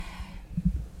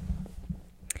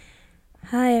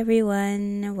Hi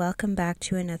everyone, welcome back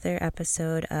to another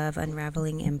episode of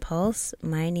Unraveling Impulse.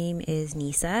 My name is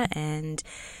Nisa and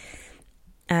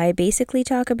I basically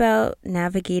talk about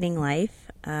navigating life,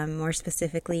 more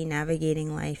specifically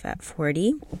navigating life at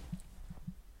 40.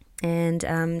 And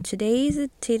today's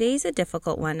a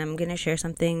difficult one. I'm going to share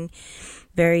something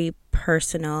very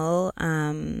personal,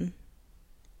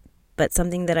 but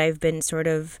something that I've been sort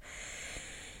of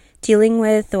dealing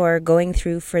with or going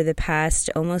through for the past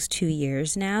almost 2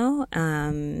 years now.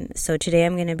 So today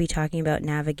I'm going to be talking about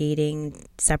navigating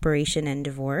separation and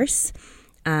divorce.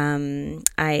 I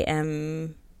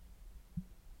am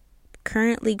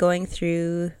currently going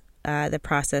through the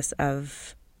process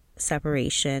of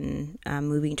separation,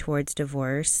 moving towards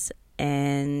divorce.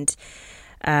 And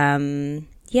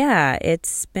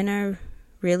it's been a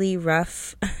really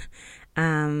rough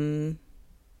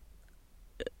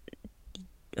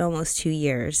almost 2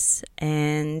 years,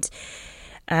 and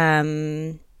I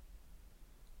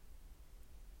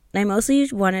mostly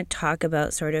want to talk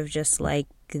about sort of just like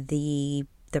the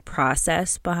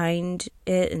process behind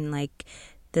it and like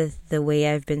the way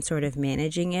I've been sort of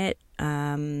managing it.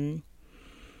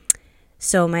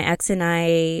 So my ex and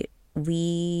I,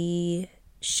 we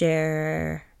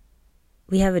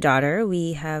have a daughter.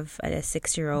 We have a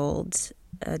 6-year-old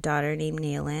daughter named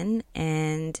Naylin,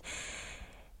 and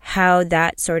how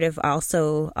that sort of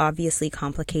also obviously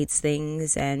complicates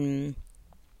things, and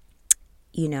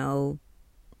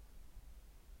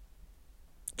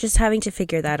just having to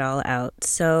figure that all out.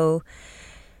 So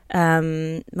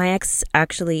my ex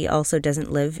actually also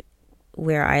doesn't live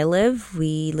where I live.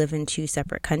 We live in 2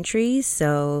 separate countries,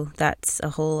 so that's a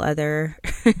whole other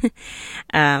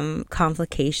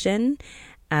complication.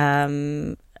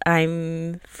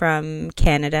 I'm from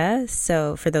Canada,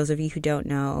 so for those of you who don't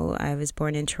know, I was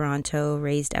born in Toronto,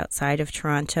 raised outside of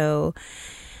Toronto,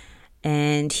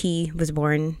 and he was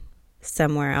born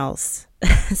somewhere else.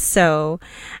 So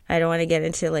I don't want to get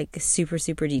into like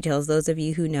super details. Those of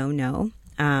you who know.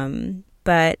 I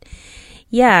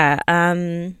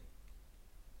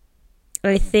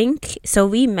think so.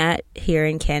 We met here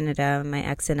in Canada, my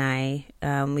ex and I.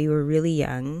 We were really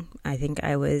young. I think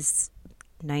I was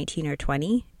 19 or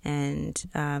 20,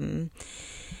 and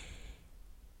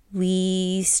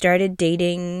we started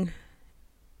dating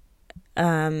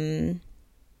soon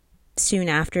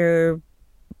after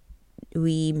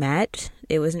we met.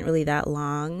 It wasn't really that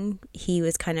long. He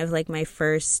was kind of like my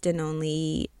first and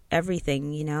only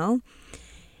everything,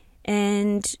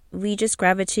 and we just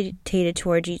gravitated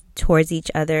towards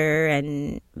each other,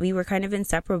 and we were kind of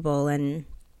inseparable, and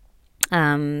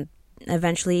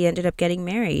eventually ended up getting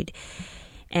married.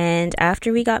 And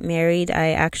after we got married,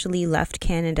 I actually left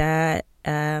Canada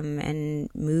and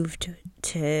moved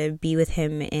to be with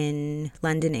him in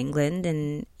London, England,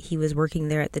 and he was working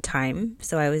there at the time.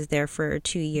 So I was there for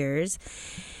 2 years.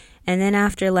 And then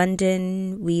after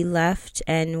London, we left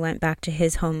and went back to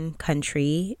his home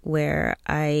country, where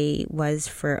I was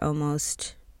for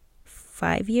almost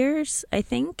 5 years, I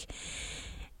think.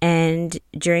 And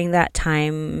during that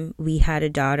time, we had a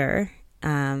daughter.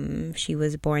 She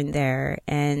was born there,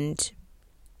 and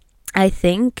I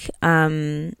think,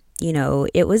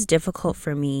 it was difficult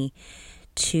for me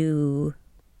to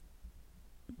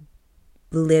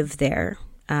live there.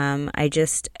 I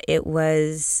just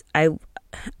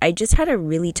had a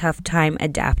really tough time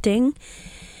adapting,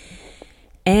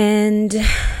 and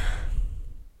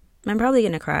I'm probably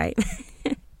gonna cry,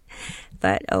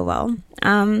 but oh well.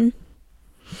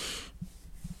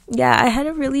 I had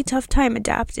a really tough time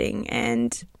adapting,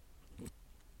 and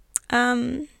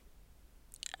I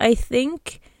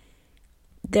think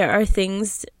there are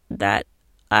things that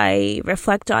I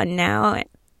reflect on now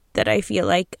that I feel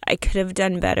like I could have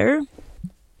done better.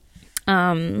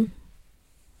 And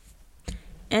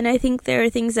I think there are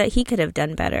things that he could have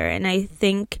done better. And I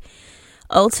think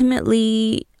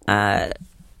ultimately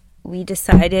we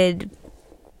decided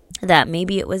that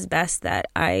maybe it was best that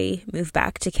I move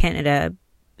back to Canada,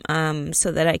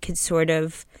 so that I could sort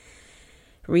of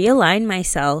realign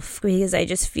myself, because I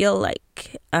just feel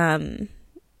like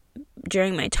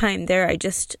during my time there, I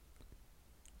just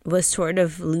was sort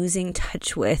of losing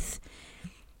touch with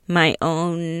my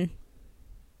own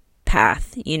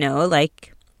path,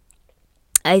 like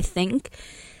I think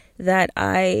that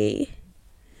I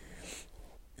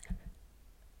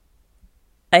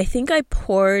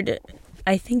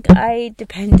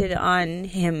depended on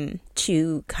him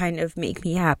to kind of make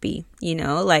me happy,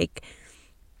 like,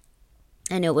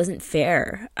 and it wasn't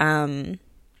fair.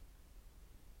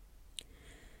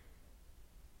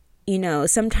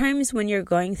 Sometimes when you're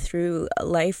going through a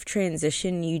life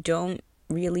transition, you don't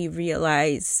really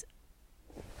realize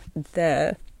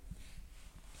the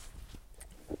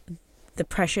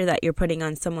pressure that you're putting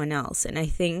on someone else. And I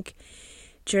think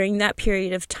during that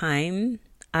period of time,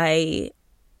 I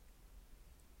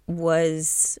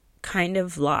was kind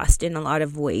of lost in a lot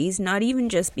of ways, not even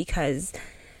just because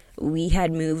we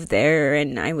had moved there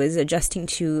and I was adjusting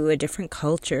to a different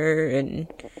culture and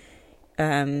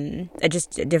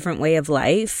just a different way of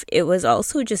life. It was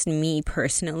also just me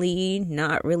personally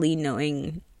not really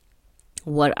knowing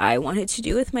what I wanted to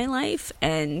do with my life.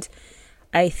 And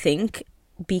I think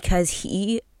because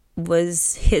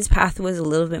his path was a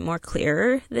little bit more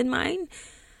clearer than mine,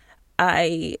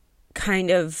 I kind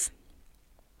of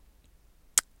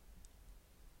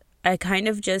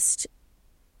just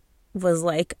was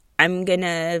like, I'm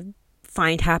gonna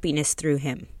find happiness through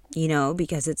him,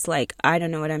 because it's like, I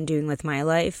don't know what I'm doing with my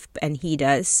life and he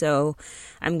does, so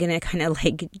I'm gonna kind of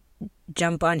like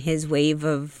jump on his wave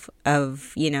of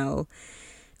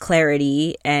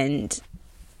clarity and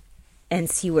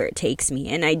see where it takes me.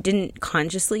 And I didn't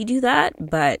consciously do that,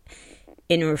 but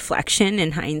in reflection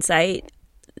and hindsight,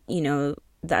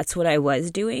 that's what I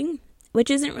was doing, which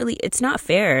isn't really, it's not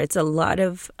fair. It's a lot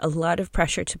of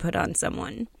pressure to put on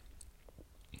someone.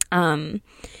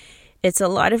 It's a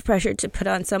lot of pressure to put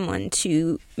on someone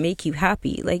to make you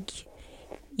happy. Like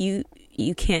you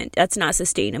can't, that's not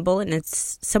sustainable, and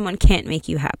someone can't make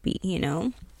you happy,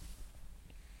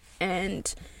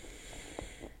 And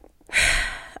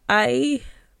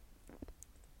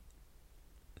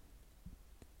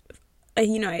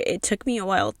it took me a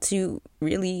while to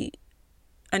really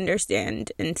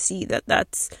understand and see that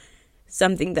that's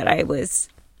something that I was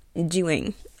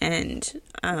doing. And,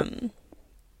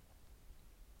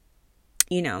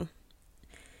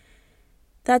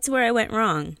 that's where I went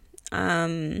wrong.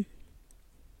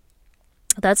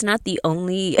 That's not the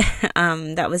only,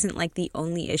 that wasn't like the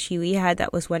only issue we had.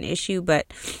 That was one issue, but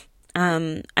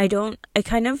I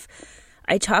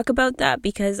talk about that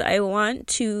because I want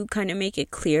to kind of make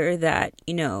it clear that,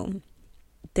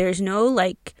 there's no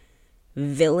like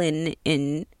villain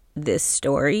in this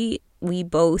story. We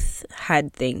both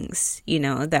had things,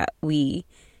 that we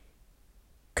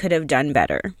could have done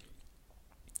better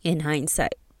in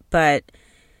hindsight. But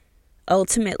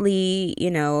ultimately,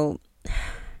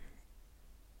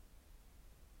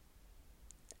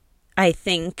 I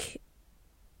think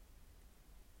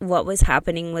what was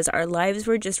happening was our lives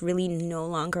were just really no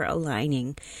longer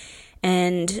aligning.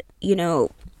 And,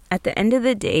 at the end of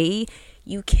the day,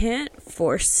 you can't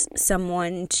force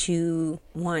someone to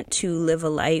want to live a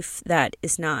life that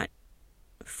is not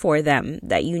for them,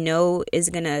 that is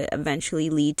going to eventually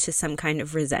lead to some kind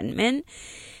of resentment.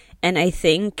 And I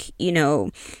think,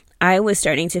 I was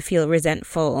starting to feel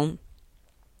resentful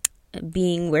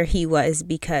being where he was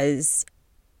because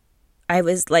I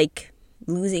was like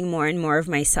losing more and more of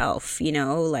myself, and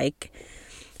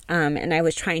I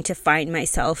was trying to find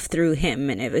myself through him,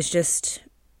 and it was just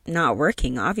not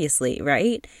working, obviously,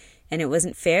 right? And it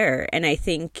wasn't fair. And I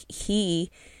think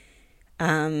he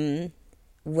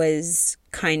was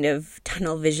kind of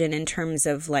tunnel vision in terms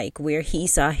of like where he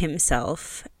saw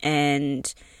himself,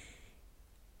 and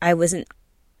I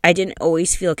didn't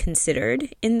always feel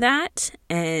considered in that.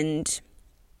 And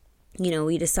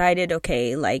we decided,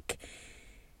 okay, like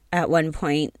at one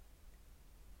point,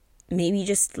 maybe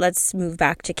just let's move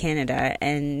back to Canada,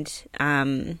 and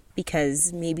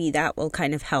because maybe that will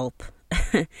kind of help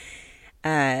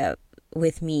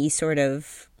with me sort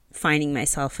of finding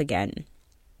myself again.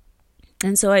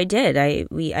 And so I did. I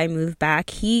moved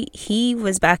back. He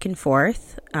was back and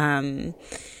forth, and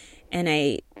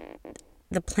the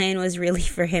plan was really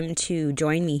for him to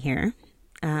join me here.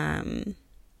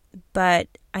 But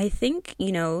I think,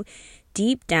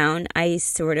 deep down, I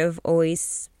sort of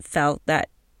always felt that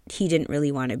he didn't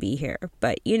really want to be here.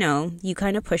 But, you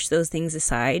kind of push those things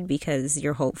aside because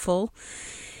you're hopeful.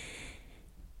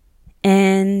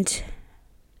 And,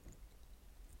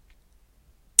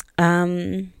 I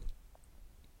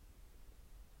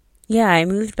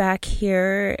moved back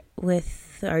here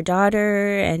with our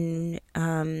daughter, and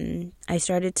I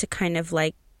started to kind of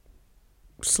like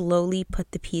slowly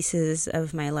put the pieces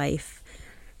of my life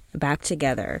back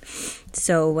together.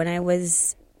 So when I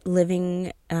was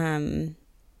living in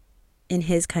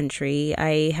his country,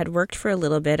 I had worked for a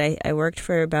little bit. I worked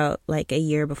for about like a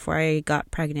year before I got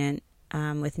pregnant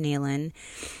with Naylin.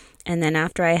 And then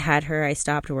after I had her, I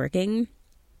stopped working.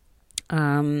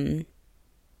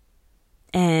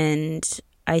 And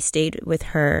I stayed with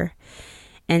her.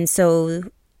 And so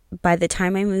by the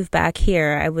time I moved back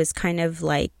here, I was kind of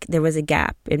like, there was a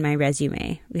gap in my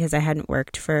resume because I hadn't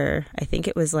worked for, I think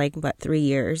it was like, 3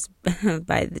 years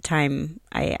by the time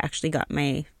I actually got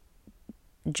my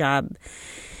job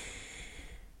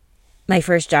my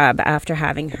first job after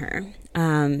having her.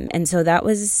 And so that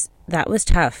was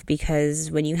tough,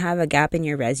 because when you have a gap in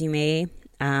your resume,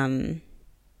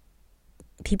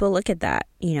 people look at that,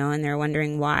 and they're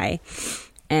wondering why.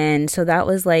 And so that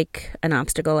was like an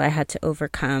obstacle I had to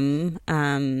overcome.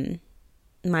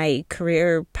 My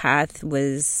career path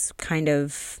was kind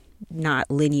of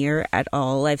not linear at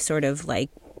all. I've sort of like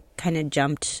kind of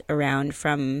jumped around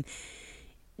from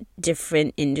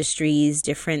different industries,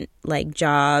 different like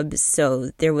jobs. So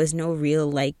there was no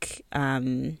real like,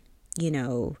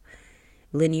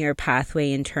 linear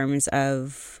pathway in terms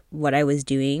of what I was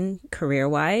doing career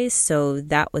wise. So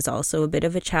that was also a bit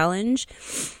of a challenge.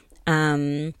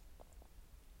 But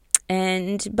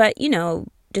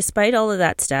despite all of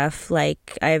that stuff,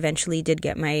 like I eventually did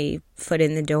get my foot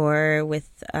in the door with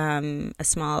a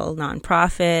small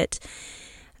nonprofit.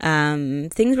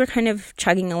 Things were kind of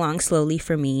chugging along slowly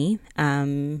for me.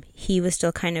 He was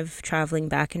still kind of traveling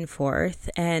back and forth,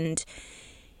 and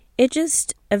it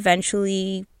just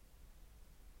eventually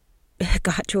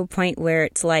got to a point where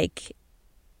it's like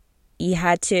you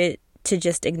had to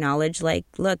just acknowledge, like,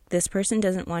 look, this person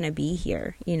doesn't want to be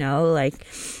here, like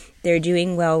they're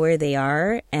doing well where they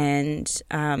are. And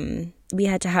we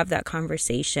had to have that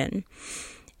conversation.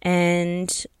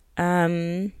 And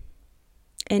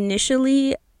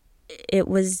initially it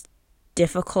was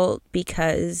difficult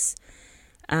because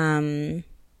I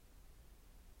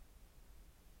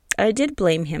did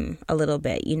blame him a little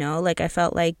bit, like I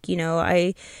felt like,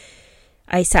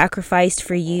 I sacrificed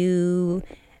for you,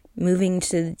 moving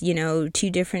to, 2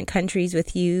 different countries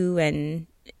with you, and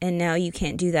now you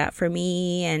can't do that for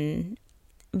me.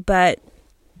 But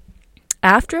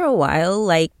after a while,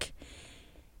 like,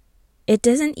 it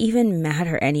doesn't even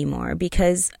matter anymore,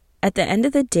 because at the end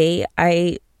of the day,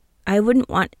 I wouldn't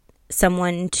want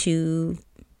someone to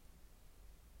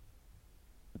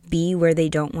be where they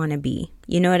don't want to be.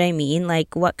 You know what I mean?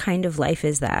 Like, what kind of life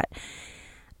is that?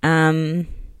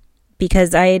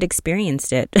 Because I had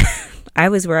experienced it. I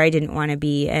was where I didn't want to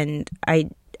be, and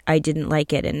I didn't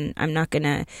like it, and I'm not going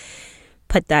to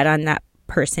put that on that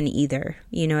person either.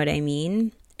 You know what I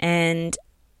mean? And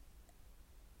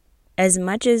as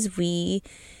much as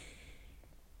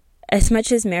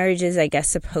marriage is, I guess,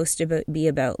 supposed to be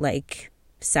about like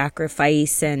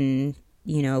sacrifice and,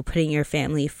 putting your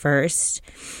family first,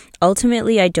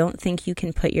 ultimately, I don't think you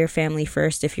can put your family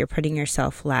first if you're putting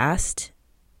yourself last.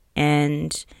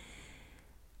 And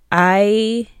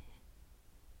I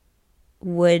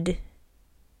would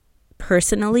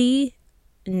personally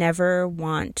never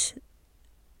want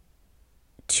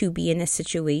to be in a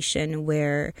situation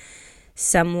where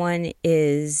someone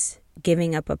is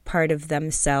giving up a part of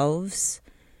themselves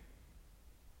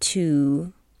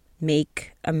to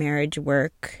make a marriage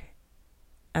work.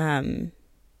 And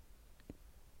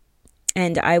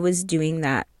I was doing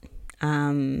that.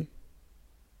 And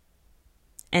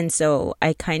so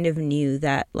I kind of knew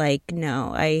that, like,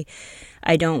 no, I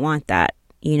don't want that.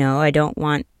 I don't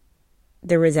want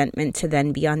the resentment to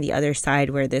then be on the other side,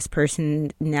 where this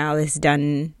person now is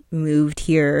done, moved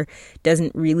here,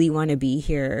 doesn't really want to be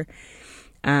here,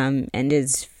 and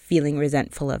is feeling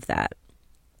resentful of that.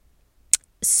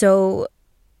 So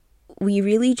we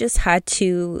really just had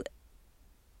to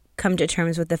come to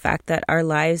terms with the fact that our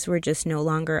lives were just no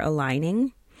longer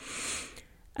aligning.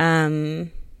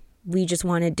 We just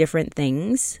wanted different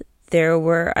things. There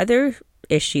were other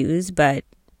issues, but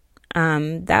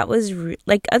that was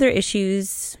like other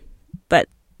issues, but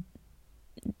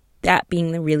that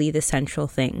being really the central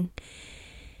thing.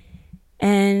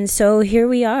 And so here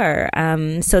we are.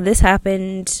 So this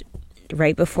happened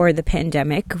right before the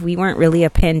pandemic. We weren't really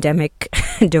a pandemic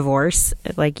divorce,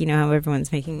 like, how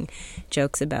everyone's making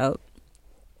jokes about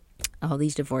all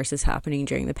these divorces happening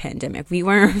during the pandemic. We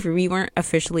weren't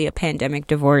officially a pandemic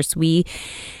divorce. We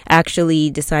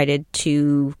actually decided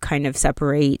to kind of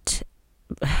separate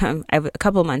a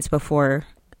couple months before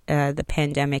the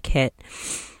pandemic hit,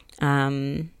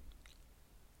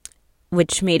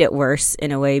 which made it worse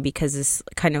in a way, because it's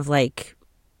kind of like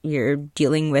you're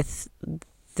dealing with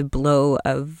the blow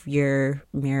of your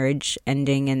marriage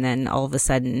ending, and then all of a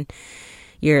sudden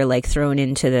you're like thrown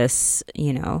into this,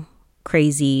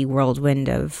 crazy whirlwind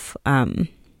of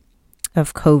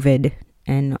COVID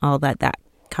and all that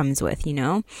comes with,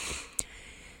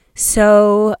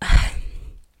 So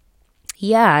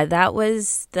yeah,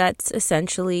 that's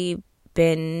essentially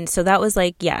been, so that was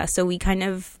like, yeah, so we kind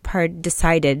of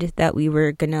decided that we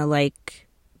were gonna like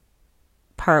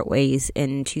part ways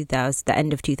in the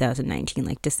end of 2019,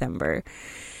 like December.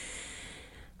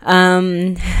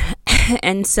 And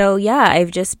so yeah,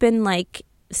 I've just been like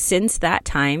since that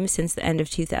time, since the end of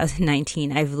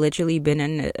 2019, I've literally been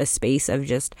in a space of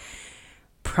just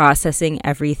processing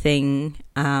everything,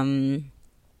 and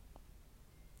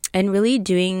really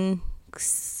doing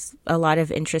a lot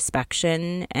of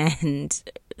introspection and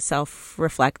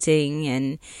self-reflecting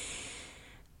and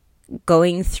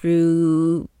going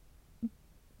through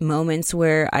moments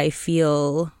where I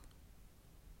feel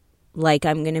like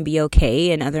I'm going to be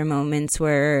okay, and other moments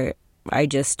where I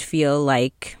just feel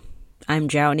like I'm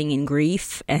drowning in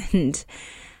grief and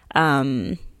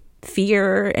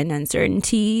fear and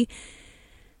uncertainty.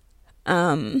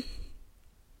 And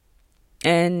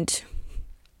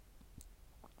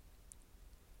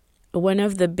one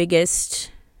of the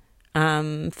biggest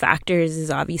factors is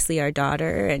obviously our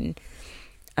daughter, and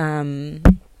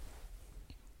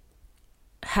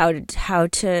how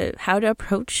to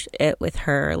approach it with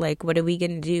her. Like, what are we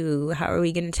going to do? How are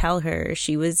we going to tell her?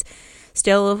 She was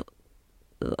still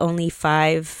only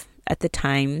 5 at the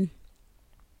time,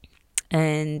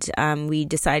 and we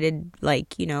decided,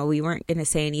 like, we weren't going to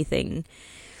say anything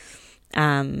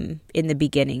in the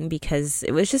beginning because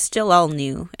it was just still all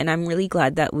new. And I'm really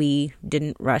glad that we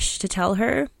didn't rush to tell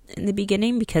her in the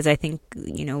beginning, because I think,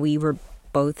 we were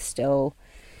both still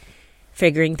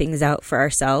figuring things out for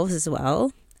ourselves as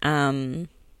well.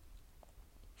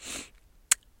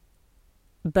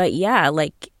 But yeah,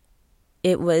 like,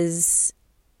 it was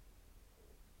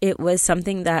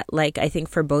something that, like, I think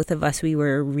for both of us, we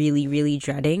were really, really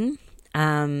dreading.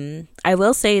 I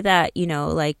will say that,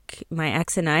 like, my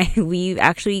ex and I, we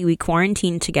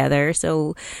quarantined together.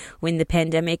 So when the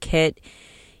pandemic hit,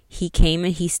 he came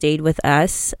and he stayed with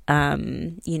us,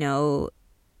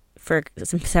 for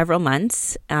several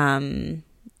months.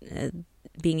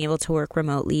 Being able to work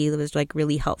remotely was, like,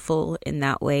 really helpful in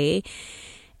that way.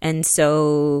 And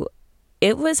so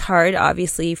it was hard,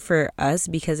 obviously, for us,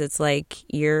 because it's like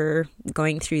you're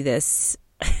going through this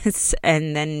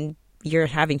and then you're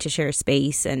having to share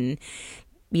space and,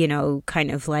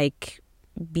 kind of like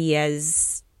be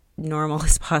as normal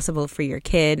as possible for your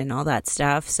kid and all that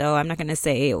stuff. So I'm not going to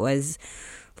say it was,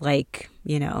 like,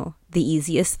 the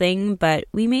easiest thing, but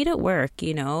we made it work.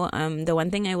 The one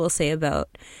thing I will say about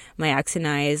my ex and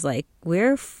I is, like,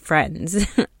 we're friends.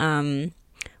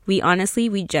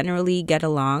 We generally get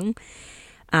along.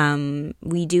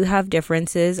 We do have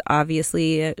differences,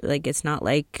 obviously. Like, it's not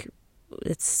like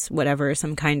it's whatever,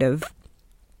 some kind of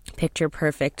picture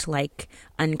perfect, like,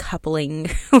 uncoupling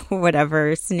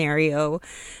whatever scenario,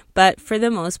 but for the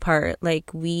most part,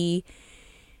 like, we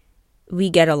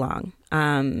get along,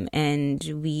 and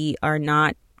we are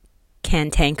not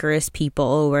cantankerous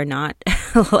people. We're not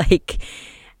like,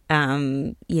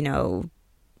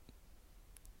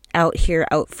 out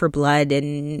for blood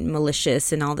and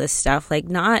malicious and all this stuff. Like,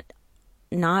 not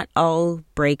all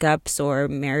breakups or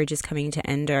marriages coming to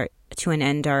an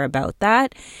end are about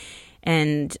that.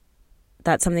 And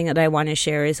that's something that I want to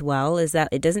share as well, is that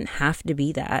it doesn't have to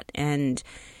be that. And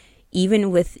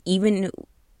even within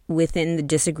the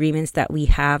disagreements that we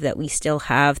have, that we still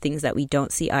have things that we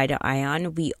don't see eye to eye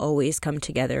on, we always come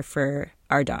together for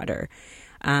our daughter.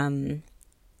 And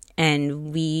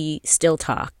we still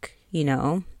talk, we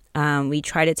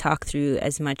try to talk through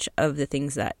as much of the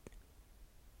things that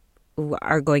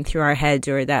are going through our heads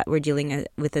or that we're dealing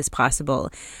with as possible.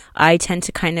 I tend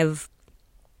to kind of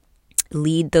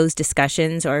lead those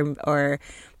discussions or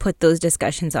put those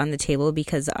discussions on the table,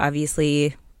 because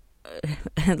obviously,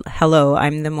 hello,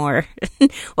 I'm the more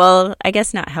well, I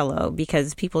guess not hello,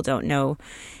 because people don't know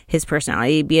his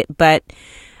personality, but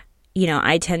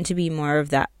I tend to be more of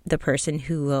the person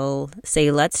who will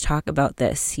say, let's talk about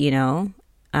this,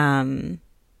 and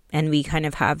we kind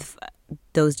of have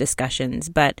those discussions,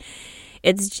 but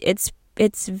it's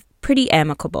pretty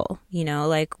amicable,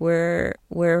 like, we're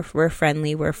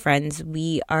friendly, we're friends,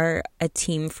 we are a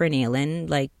team for Naylin.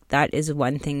 Like, that is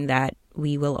one thing that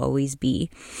we will always be.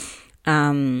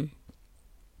 So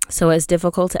as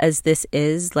difficult as this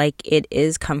is, like, it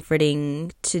is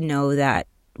comforting to know that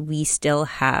we still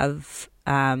have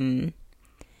a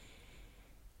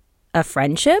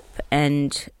friendship,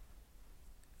 and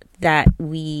that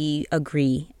we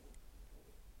agree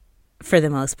for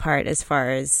the most part as far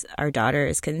as our daughter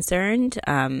is concerned.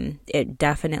 It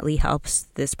definitely helps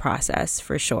this process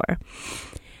for sure.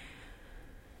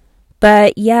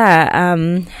 But yeah,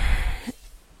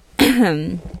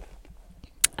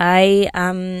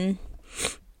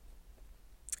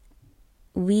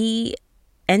 we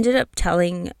ended up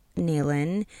telling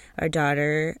Naylin, our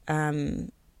daughter,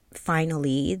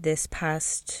 finally this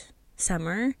past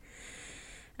summer.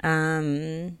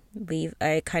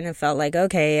 I kind of felt like,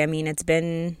 okay, I mean, it's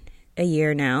been a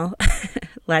year now.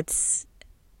 Let's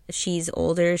she's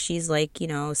older. She's like,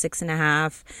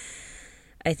 6.5.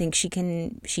 I think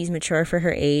she's mature for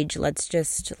her age. Let's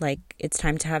just, like, it's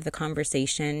time to have the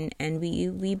conversation. And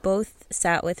we both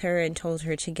sat with her and told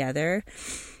her together.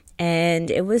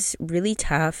 And it was really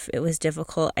tough. It was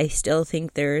difficult. I still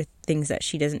think there are things that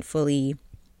she doesn't fully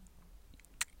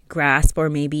grasp, or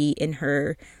maybe in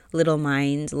her little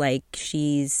mind, like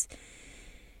she's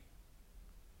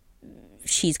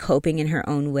coping in her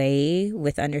own way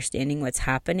with understanding what's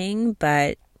happening.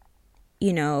 But,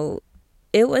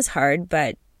 it was hard,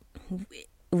 but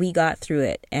we got through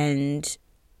it. And,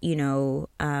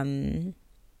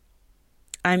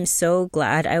 I'm so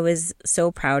glad. I was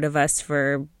so proud of us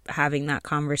for having that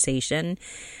conversation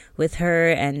with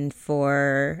her, and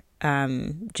for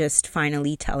just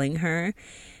finally telling her,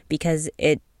 because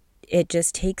it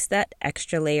just takes that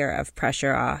extra layer of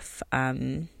pressure off,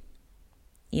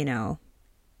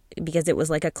 because it was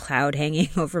like a cloud hanging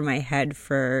over my head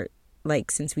for,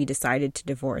 like, since we decided to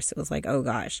divorce. It was like, oh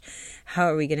gosh, how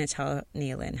are we going to tell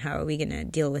Naylin? How are we going to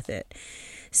deal with it?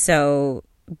 So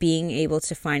being able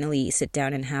to finally sit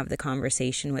down and have the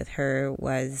conversation with her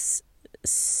was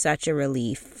such a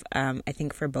relief, I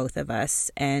think, for both of us.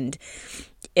 And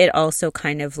it also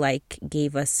kind of like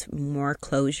gave us more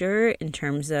closure in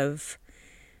terms of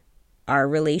our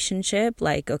relationship.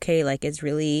 Like, okay, like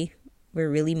we're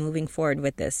really moving forward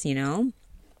with this,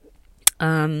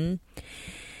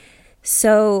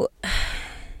 So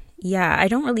yeah, I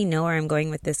don't really know where I'm going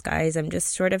with this, guys. I'm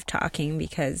just sort of talking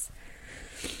because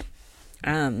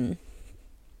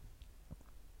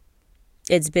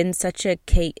it's been such I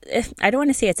don't want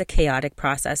to say it's a chaotic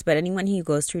process, but anyone who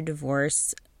goes through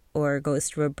divorce or goes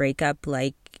through a breakup,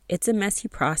 like, it's a messy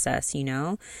process, in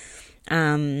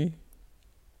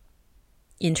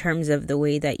terms of the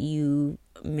way that you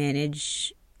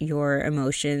manage your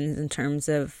emotions, in terms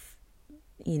of,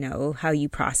 how you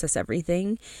process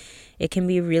everything. It can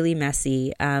be really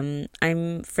messy.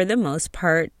 I'm, for the most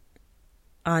part,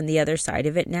 on the other side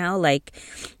of it now. Like,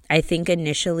 I think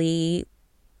initially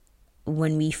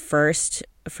when we first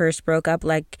broke up,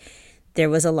 like, there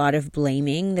was a lot of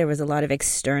blaming. There was a lot of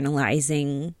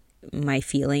externalizing my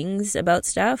feelings about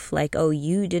stuff. Like, oh,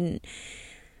 you didn't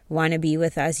want to be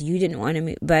with us. You didn't want to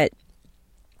move. But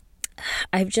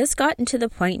I've just gotten to the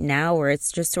point now where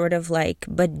it's just sort of like,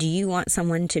 but do you want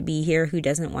someone to be here who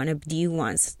doesn't want to,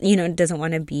 doesn't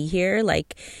want to be here?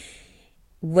 Like,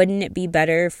 wouldn't it be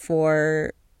better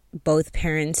for both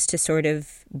parents to sort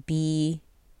of be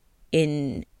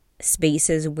in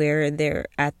spaces where they're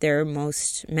at their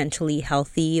most mentally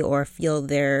healthy, or feel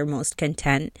their most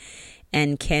content,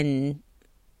 and can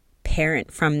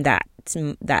parent from that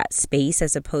space,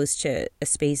 as opposed to a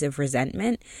space of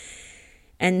resentment?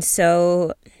 And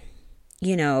so,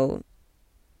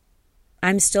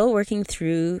 I'm still working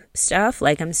through stuff.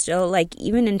 Like, I'm still, like,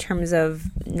 even in terms of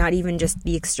not even just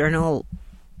the externalizing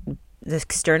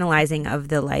of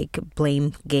the, like,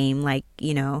 blame game. Like,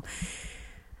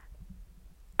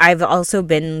 I've also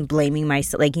been blaming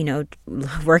myself, like,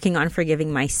 working on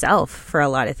forgiving myself for a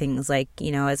lot of things. Like,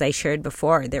 as I shared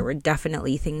before, there were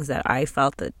definitely things that I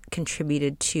felt that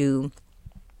contributed to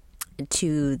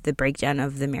the breakdown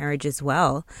of the marriage as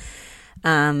well.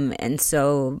 And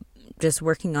so just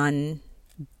working on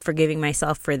forgiving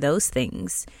myself for those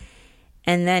things.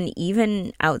 And then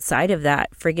even outside of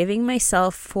that, forgiving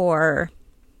myself for,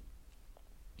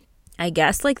 I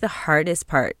guess, like, the hardest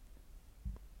part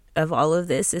of all of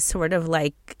this is sort of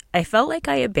like, I felt like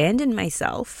I abandoned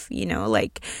myself,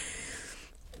 like,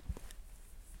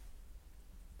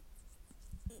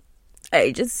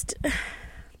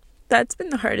 that's been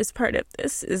the hardest part of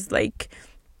this, is like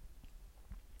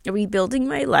rebuilding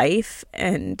my life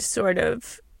and sort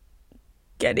of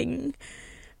getting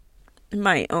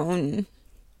my own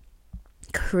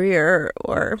career,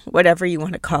 or whatever you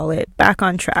want to call it, back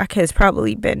on track has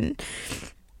probably been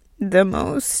the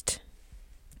most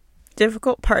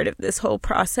difficult part of this whole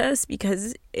process,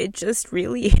 because it just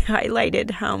really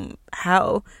highlighted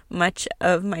how much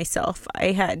of myself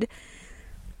I had,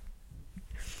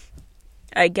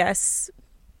 I guess,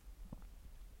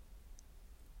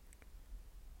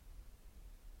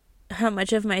 how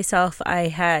much of myself I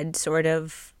had sort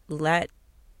of let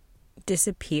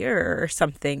disappear or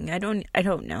something. I don't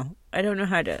know. I don't know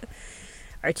how to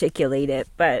articulate it,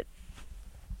 but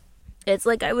it's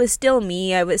like I was still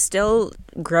me. I was still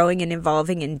growing and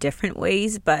evolving in different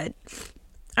ways, but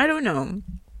I don't know.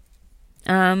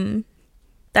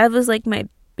 That was like my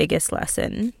biggest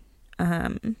lesson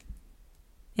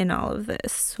in all of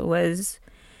this, was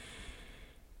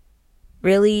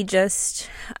really just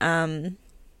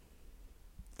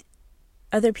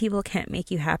other people can't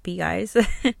make you happy, guys.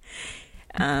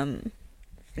 And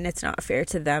it's not fair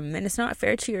to them, and it's not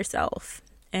fair to yourself.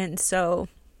 And so,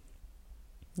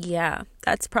 yeah,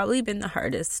 that's probably been the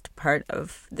hardest part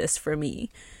of this for me,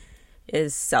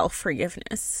 is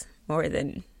self-forgiveness more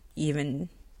than even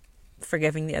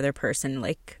forgiving the other person.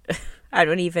 Like, I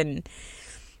don't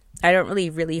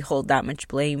really hold that much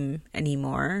blame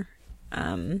anymore.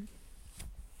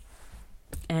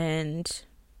 And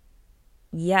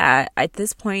yeah, at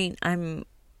this point, I'm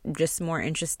just more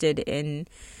interested in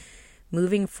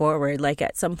moving forward. Like,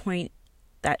 at some point,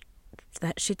 that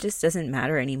shit just doesn't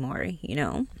matter anymore, you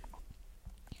know?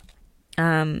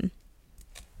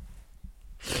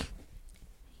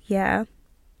 Yeah.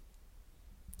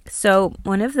 So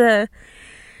one of the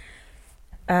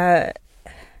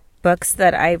books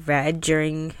that I read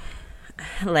during,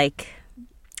 like,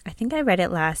 I think I read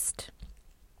it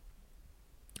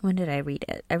when did I read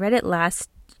it? I read it last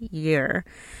year,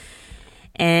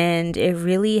 and it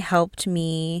really helped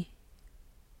me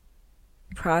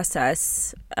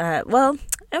process, well,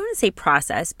 I wouldn't say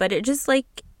process, but it just,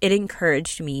 like, it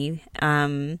encouraged me,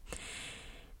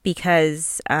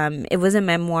 because it was a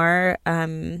memoir.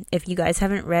 If you guys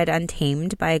haven't read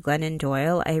Untamed by Glennon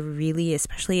Doyle, I really,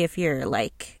 especially if you're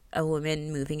like a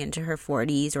woman moving into her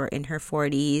 40s or in her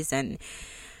 40s, and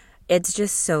it's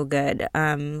just so good.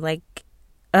 Like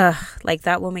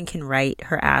that woman can write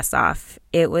her ass off.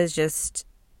 It was just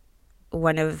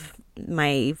one of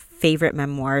my favorite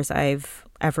memoirs I've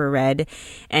ever read,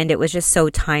 and it was just so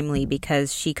timely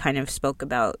because she kind of spoke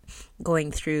about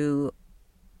going through,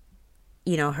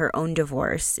 you know, her own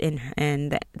divorce and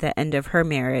the end of her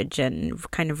marriage and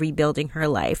kind of rebuilding her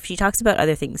life. She talks about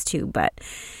other things too, but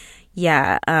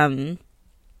yeah.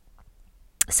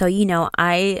 So, you know,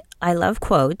 I love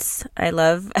quotes. I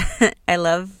love I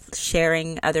love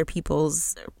sharing other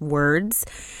people's words,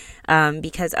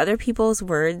 because other people's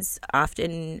words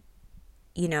often,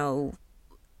 you know,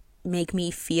 make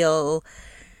me feel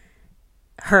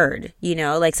heard. You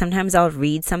know, like sometimes I'll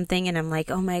read something and I'm like,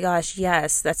 oh my gosh,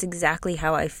 yes, that's exactly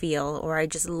how I feel, or I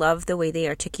just love the way they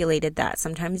articulated that.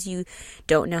 Sometimes you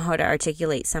don't know how to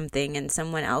articulate something and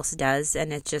someone else does,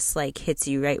 and it just like hits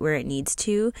you right where it needs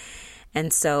to.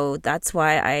 And so that's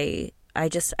why I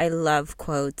love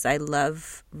quotes. I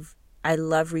love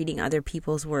reading other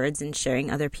people's words and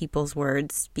sharing other people's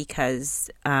words, because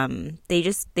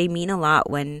they mean a lot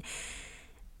when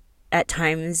at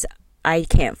times I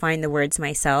can't find the words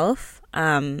myself.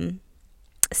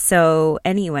 So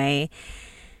anyway,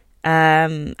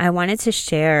 I wanted to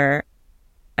share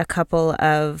a couple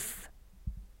of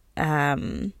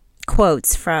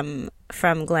quotes from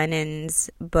Glennon's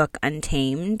book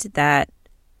Untamed that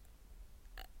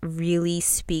really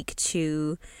speak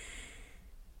to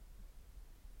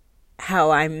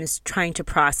how I'm trying to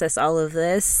process all of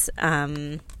this.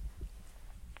 And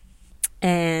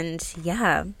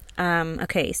yeah.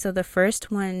 Okay, so the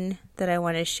first one that I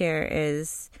want to share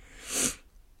is,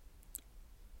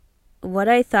 what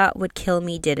I thought would kill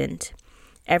me didn't.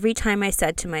 Every time I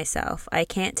said to myself, I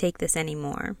can't take this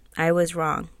anymore, I was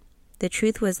wrong. The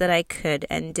truth was that I could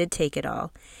and did take it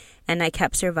all, and I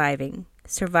kept surviving.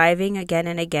 Surviving again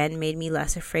and again made me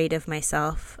less afraid of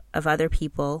myself, of other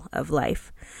people, of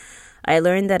life. I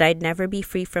learned that I'd never be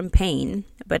free from pain,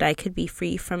 but I could be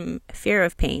free from fear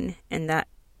of pain, and that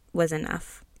was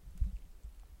enough.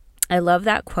 I love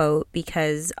that quote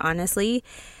because honestly,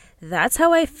 that's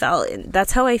how I felt.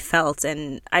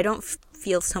 And I don't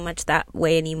feel so much that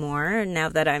way anymore now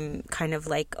that I'm kind of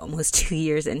like almost 2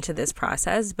 years into this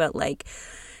process. But like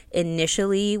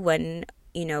initially when,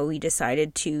 you know, we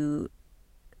decided to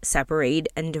separate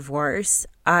and divorce,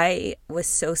 I was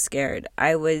so scared.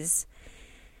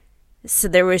 So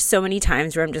there were so many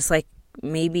times where I'm just like,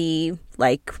 maybe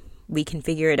like we can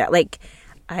figure it out. Like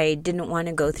I didn't want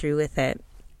to go through with it.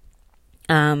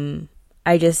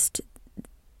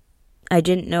 I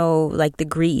didn't know, like, the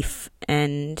grief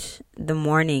and the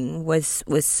mourning was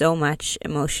so much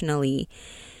emotionally,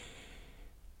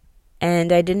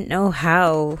 and I didn't know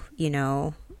how, you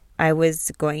know, I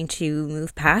was going to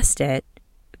move past it.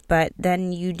 But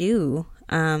then you do,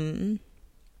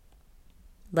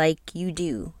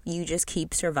 you just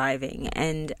keep surviving.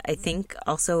 And I think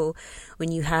also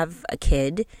when you have a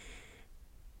kid,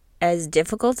 as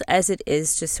difficult as it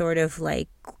is to sort of like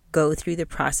go through the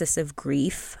process of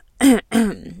grief,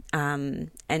 and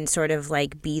sort of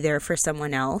like be there for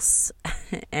someone else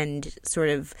and sort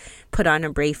of put on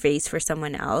a brave face for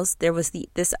someone else, there was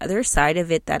this other side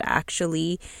of it that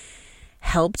actually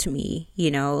helped me,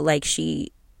 you know, like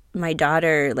my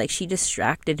daughter, like she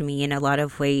distracted me in a lot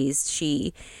of ways.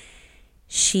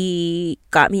 She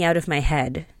got me out of my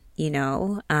head, you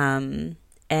know,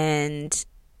 and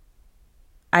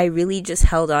I really just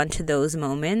held on to those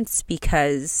moments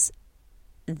because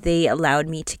they allowed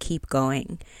me to keep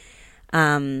going.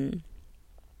 And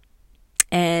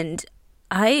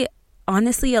I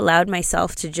honestly allowed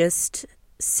myself to just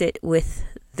sit with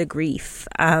the grief.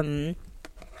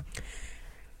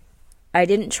 I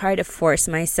didn't try to force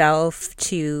myself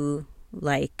to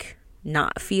like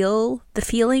not feel the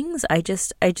feelings. I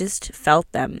just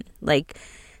felt them. Like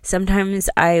sometimes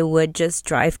I would just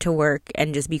drive to work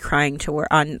and just be crying to work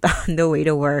on the way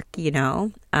to work,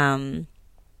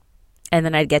 and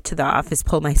then I'd get to the office,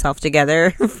 pull myself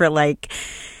together for like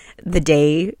the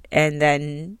day, and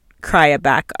then cry it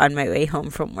back on my way home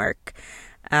from work.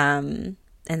 And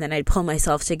then I'd pull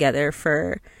myself together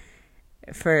for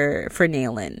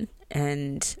Nailin.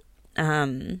 And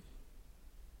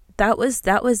that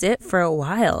was it for a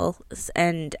while.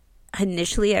 And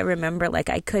initially I remember like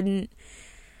I couldn't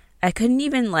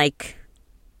even like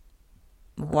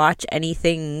watch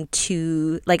anything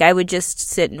like I would just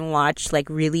sit and watch like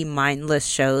really mindless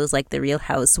shows like The Real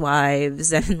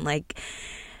Housewives and like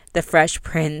The Fresh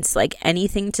Prince, like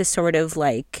anything to sort of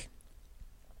like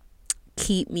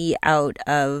keep me out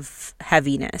of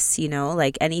heaviness,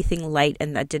 like anything light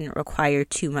and that didn't require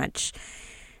too much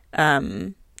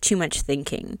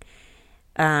thinking.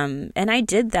 And I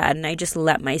did that, and I just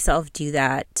let myself do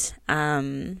that.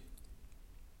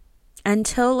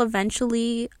 Until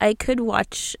eventually I could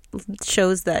watch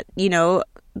shows that,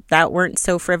 that weren't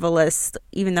so frivolous,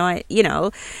 even though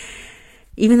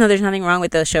there's nothing wrong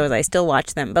with those shows, I still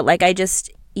watch them. But like, I just,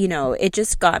 it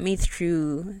just got me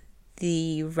through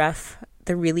the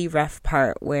really rough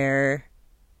part where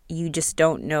you just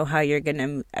don't know how you're going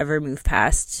to ever move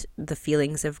past the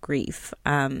feelings of grief.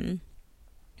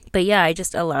 But yeah, I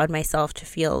just allowed myself to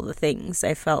feel the things.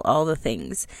 I felt all the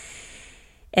things.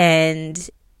 And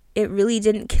it really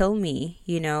didn't kill me,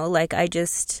 like I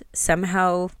just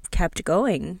somehow kept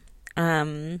going.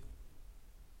 And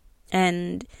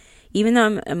even though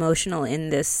I'm emotional in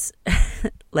this,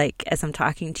 like as I'm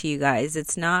talking to you guys,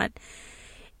 it's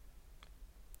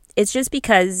just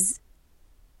because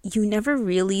you never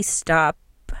really stop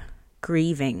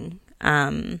grieving.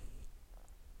 I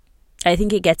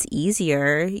think it gets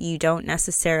easier. You don't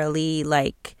necessarily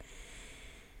like,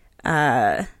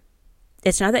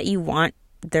 it's not that you want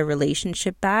the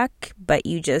relationship back, but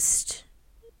you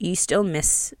still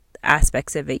miss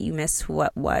aspects of it. You miss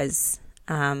what was.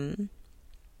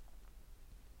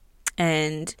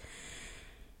 And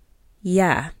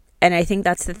yeah, and I think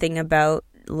that's the thing about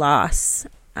loss,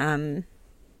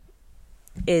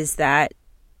 is that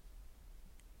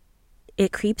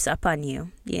it creeps up on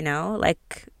you,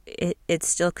 like it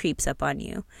still creeps up on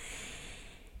you,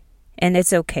 and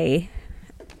it's okay.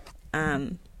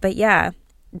 But yeah,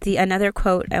 another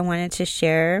quote I wanted to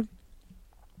share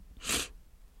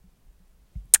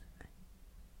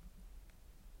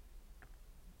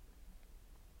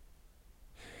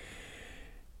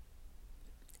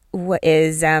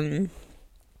is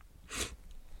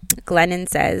Glennon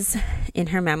says in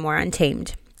her memoir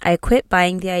Untamed, "I quit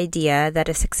buying the idea that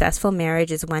a successful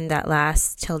marriage is one that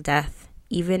lasts till death,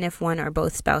 even if one or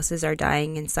both spouses are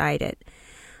dying inside it.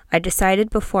 I decided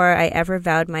before I ever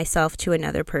vowed myself to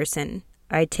another person,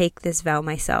 I'd take this vow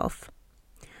myself.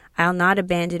 I'll not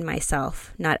abandon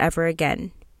myself, not ever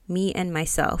again. Me and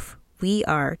myself, we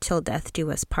are till death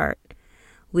do us part.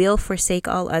 We'll forsake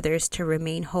all others to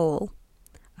remain whole.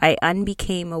 I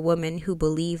unbecame a woman who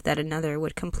believed that another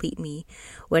would complete me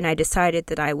when I decided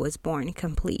that I was born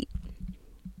complete."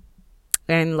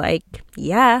 And like,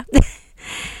 yeah,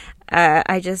 I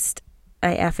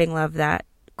effing love that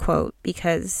quote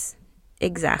because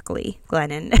exactly,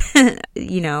 Glennon,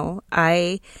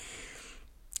 I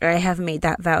have made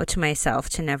that vow to myself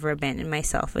to never abandon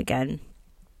myself again.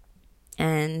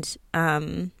 And,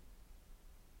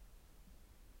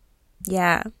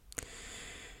 yeah.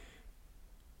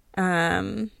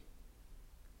 I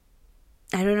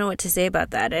don't know what to say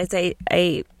about that. As I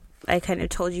kind of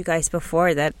told you guys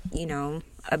before that,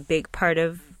 a big part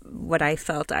of what I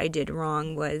felt I did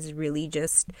wrong was really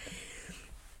just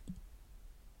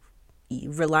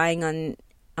relying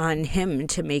on him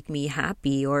to make me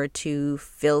happy or to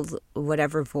fill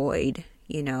whatever void,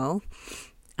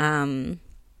 and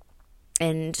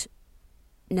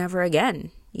never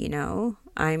again,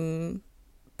 I'm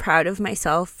proud of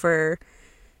myself for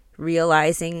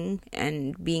realizing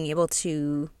and being able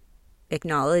to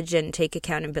acknowledge and take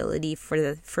accountability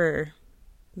for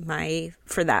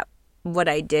that, what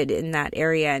I did in that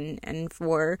area, and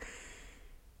for,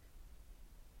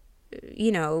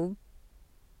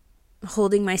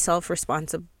 holding myself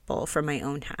responsible for my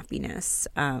own happiness.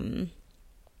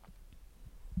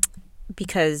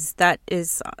 because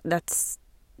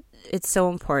it's so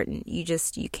important.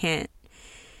 You can't,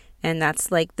 and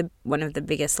that's like one of the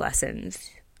biggest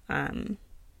lessons.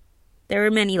 There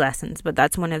were many lessons, but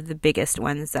that's one of the biggest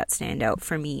ones that stand out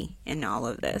for me in all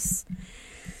of this.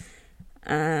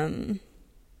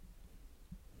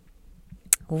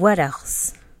 What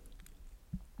else?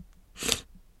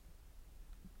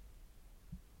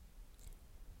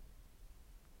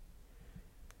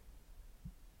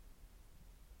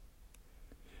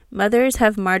 Mothers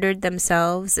have martyred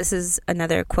themselves. This is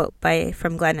another quote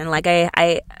from Glennon. Like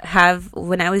I have,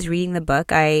 when I was reading the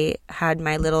book, I had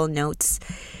my little notes,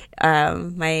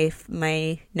 my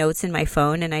notes in my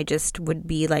phone, and I just would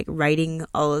be like writing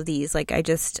all of these. Like I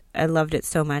loved it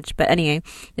so much. But anyway,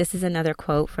 this is another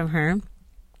quote from her.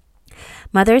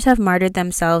 Mothers have martyred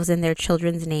themselves in their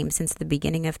children's name since the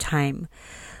beginning of time.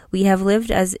 We have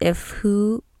lived as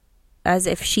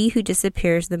if she who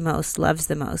disappears the most loves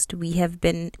the most. We have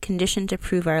been conditioned to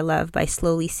prove our love by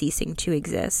slowly ceasing to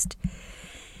exist.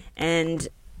 And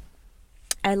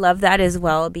I love that as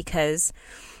well because,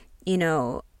 you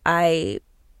know, I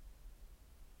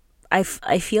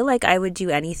feel like I would do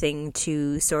anything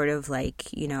to sort of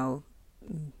like, you know,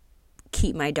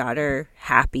 keep my daughter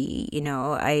happy. You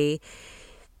know, I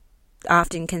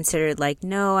often considered like,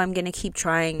 no, I'm going to keep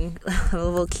trying.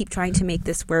 We'll keep trying to make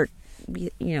this work.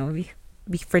 You know,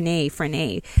 be for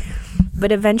nay,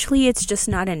 but eventually it's just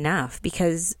not enough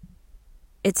because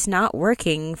it's not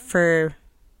working for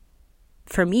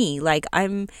me. Like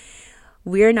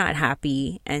we're not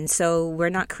happy, and so we're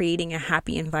not creating a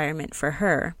happy environment for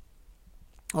her,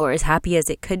 or as happy as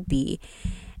it could be.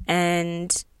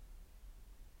 And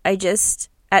I just,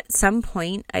 at some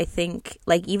point, I think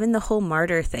like even the whole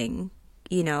martyr thing,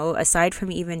 you know, aside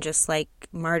from even just like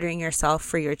martyring yourself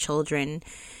for your children,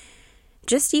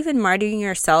 just even martyring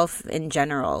yourself in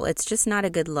general, it's just not a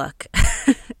good look,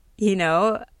 you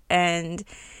know? And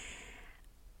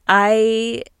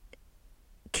I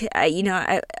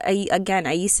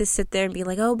used to sit there and be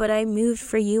like, oh, but I moved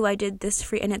for you. I did this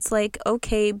for you. And it's like,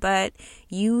 okay, but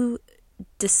you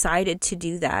decided to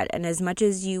do that. And as much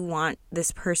as you want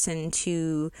this person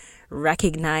to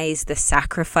recognize the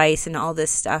sacrifice and all this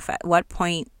stuff, at what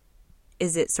point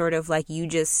is it sort of like you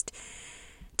just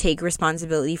take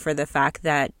responsibility for the fact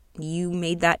that you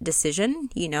made that decision?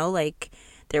 You know, like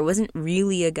there wasn't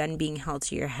really a gun being held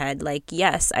to your head. Like,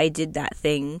 yes, I did that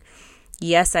thing.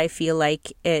 Yes, I feel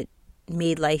like it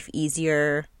made life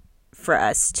easier for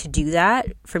us to do that,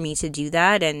 for me to do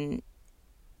that. And,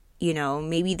 you know,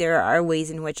 maybe there are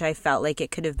ways in which I felt like it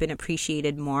could have been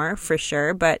appreciated more, for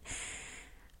sure. But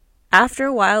after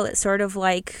a while, it's sort of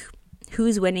like,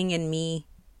 who's winning in me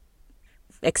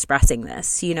expressing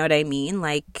this? You know what I mean?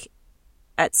 Like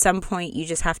at some point you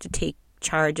just have to take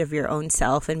charge of your own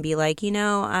self and be like, you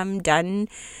know, I'm done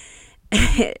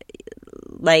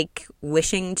like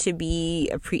wishing to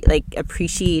be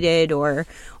appreciated or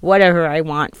whatever I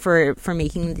want for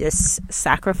making this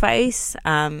sacrifice.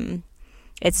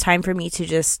 It's time for me to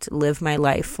just live my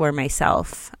life for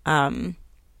myself. And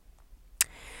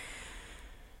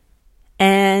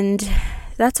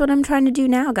that's what I'm trying to do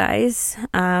now, guys.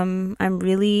 I'm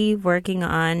really working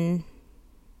on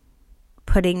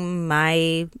putting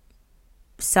myself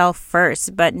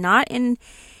first, but not in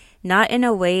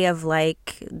a way of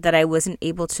like that I wasn't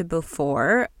able to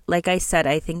before. Like I said,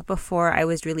 I think before I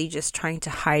was really just trying to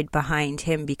hide behind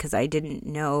him because I didn't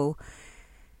know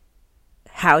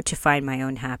how to find my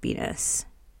own happiness.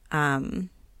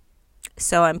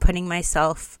 So I'm putting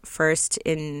myself first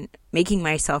in making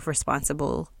myself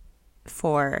responsible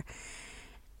for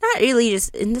not really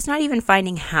just, and it's not even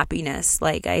finding happiness.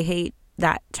 Like I hate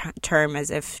that term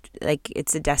as if like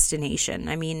it's a destination.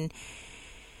 I mean,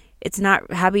 it's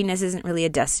not, happiness isn't really a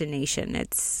destination.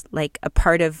 It's like a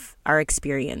part of our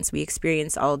experience. We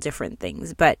experience all different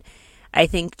things, but I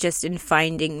think just in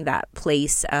finding that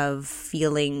place of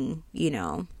feeling, you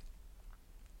know,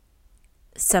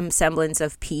 some semblance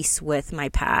of peace with my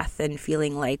path and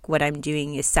feeling like what I'm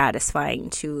doing is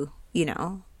satisfying to, you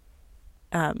know,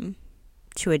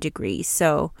 to a degree.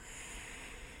 So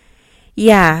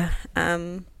yeah,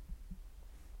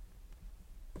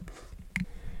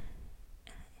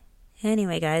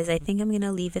 anyway, guys, I think I'm going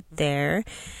to leave it there.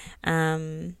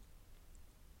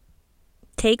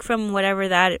 Take from whatever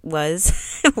that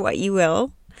was what you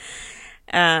will.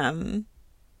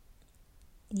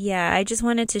 Yeah, I just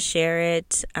wanted to share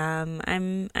it.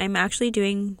 I'm actually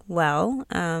doing well.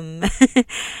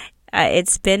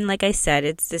 It's been, like I said,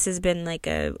 this has been like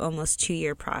a almost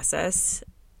 2-year process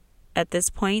at this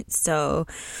point. So,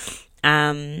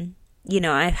 you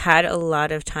know, I've had a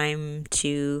lot of time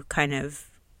to kind of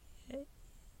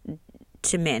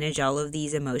to manage all of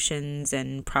these emotions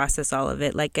and process all of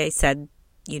it. Like I said,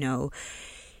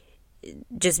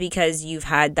 just because you've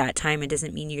had that time, it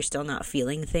doesn't mean you're still not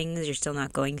feeling things, you're still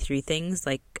not going through things.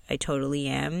 Like, I totally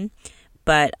am,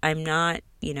 but I'm not,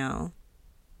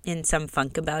 in some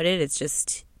funk about it. It's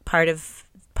just par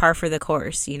for the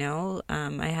course,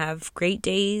 I have great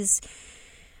days,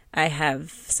 I have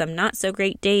some not so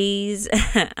great days,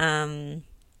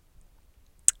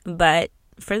 but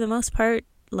for the most part,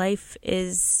 life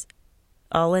is,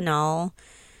 all in all,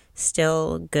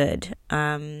 still good.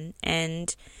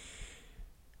 And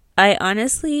I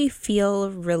honestly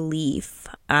feel relief.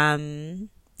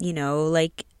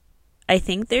 Like, I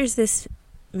think there's this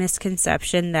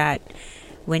misconception that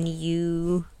when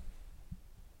you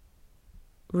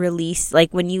release,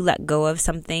 like when you let go of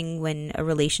something, when a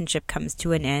relationship comes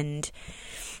to an end,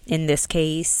 in this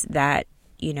case, that,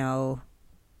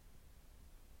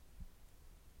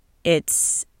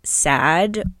 it's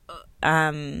sad.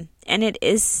 And it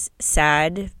is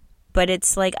sad, but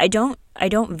it's like, I don't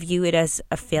view it as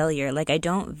a failure. Like, I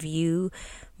don't view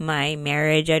my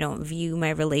marriage, I don't view my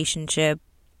relationship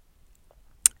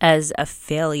as a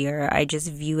failure. I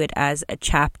just view it as a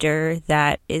chapter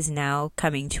that is now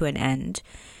coming to an end.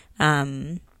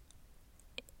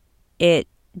 It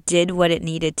did what it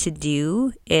needed to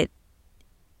do. It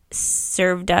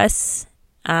served us.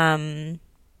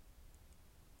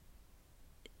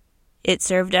 It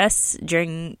served us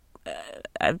during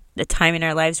the time in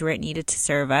our lives where it needed to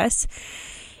serve us.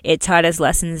 It taught us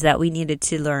lessons that we needed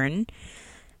to learn.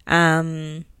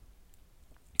 It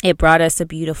brought us a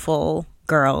beautiful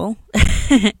girl.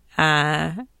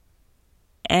 And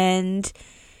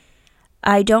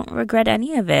I don't regret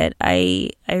any of it. I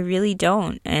really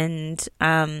don't. And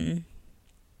I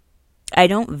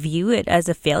don't view it as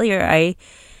a failure.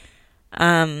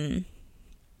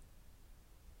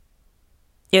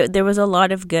 There was a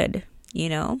lot of good,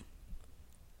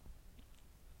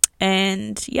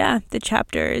 And yeah, the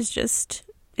chapter is just,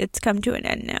 it's come to an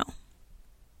end now.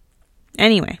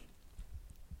 Anyway,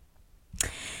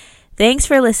 thanks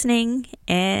for listening,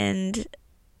 and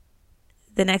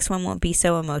the next one won't be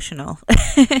so emotional.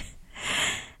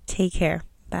 Take care.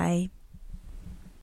 Bye.